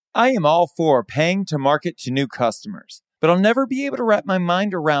I am all for paying to market to new customers, but I'll never be able to wrap my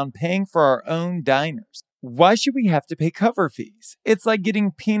mind around paying for our own diners. Why should we have to pay cover fees? It's like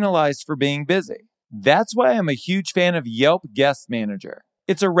getting penalized for being busy. That's why I'm a huge fan of Yelp Guest Manager.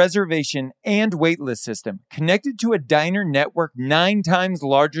 It's a reservation and waitlist system connected to a diner network 9 times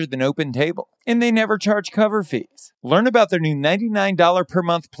larger than OpenTable, and they never charge cover fees. Learn about their new $99 per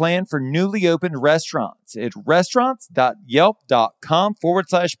month plan for newly opened restaurants at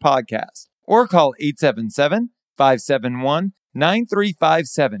restaurants.yelp.com/podcast or call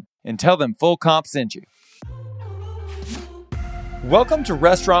 877-571-9357 and tell them Full Comp sent you. Welcome to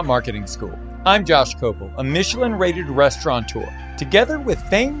Restaurant Marketing School. I'm Josh Kopel, a Michelin-rated restaurateur. Together with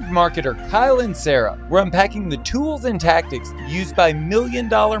famed marketer Kyle and Sarah, we're unpacking the tools and tactics used by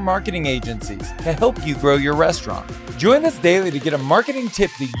million-dollar marketing agencies to help you grow your restaurant. Join us daily to get a marketing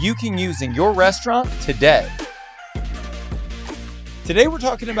tip that you can use in your restaurant today. Today we're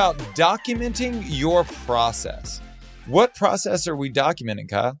talking about documenting your process. What process are we documenting,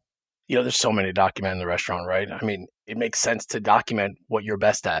 Kyle? There's so many to document in the restaurant, right? I mean, it makes sense to document what you're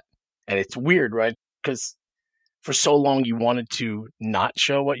best at. And it's weird, right? Because for so long you wanted to not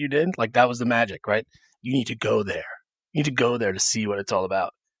show what you did. Like that was the magic, right? You need to go there. You need to go there to see what it's all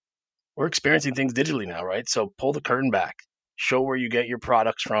about. We're experiencing things digitally now, right? So pull the curtain back. Show where you get your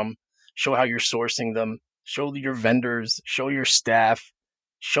products from. Show how you're sourcing them. Show your vendors. Show your staff.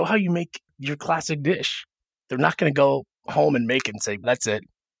 Show how you make your classic dish. They're not going to go home and make it and say, that's it.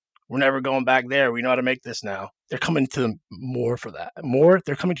 We're never going back there. We know how to make this now. They're coming to them more for that.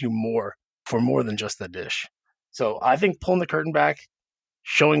 They're coming to you more for more than just the dish. So I think pulling the curtain back,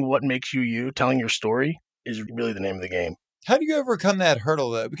 showing what makes you you, telling your story is really the name of the game. How do you overcome that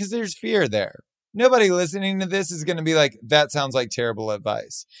hurdle, though? Because there's fear there. Nobody listening to this is going to be like, that sounds like terrible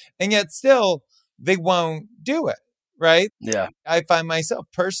advice. And yet still, they won't do it, right? Yeah. I find myself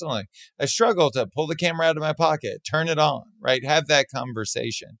personally, I struggle to pull the camera out of my pocket, turn it on, right? Have that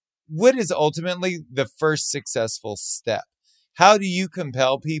conversation. What is ultimately the first successful step? How do you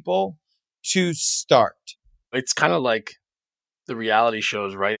compel people to start? It's kind of like the reality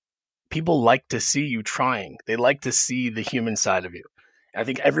shows, right? People like to see you trying. They like to see the human side of you. I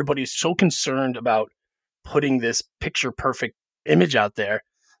think everybody's so concerned about putting this picture perfect image out there.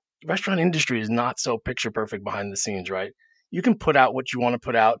 The restaurant industry is not so picture perfect behind the scenes, right? You can put out what you want to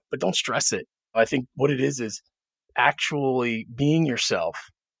put out, but don't stress it. I think what it is actually being yourself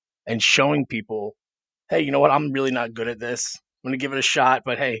and showing people, hey, you know what? I'm really not good at this. I'm going to give it a shot,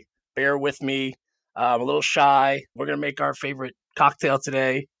 but hey, bear with me. I'm a little shy. We're going to make our favorite cocktail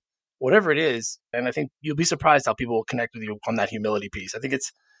today, whatever it is. And I think you'll be surprised how people will connect with you on that humility piece. I think it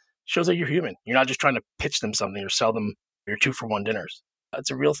shows that you're human. You're not just trying to pitch them something or sell them your 2-for-1 dinners.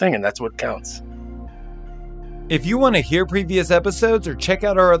 It's a real thing, and that's what counts. If you want to hear previous episodes or check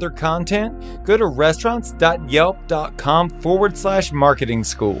out our other content, go to restaurants.yelp.com/marketing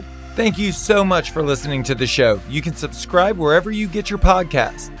school. Thank you so much for listening to the show. You can subscribe wherever you get your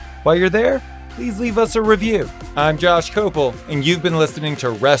podcasts. While you're there, please leave us a review. I'm Josh Kopel, and you've been listening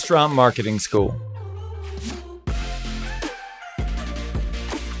to Restaurant Marketing School.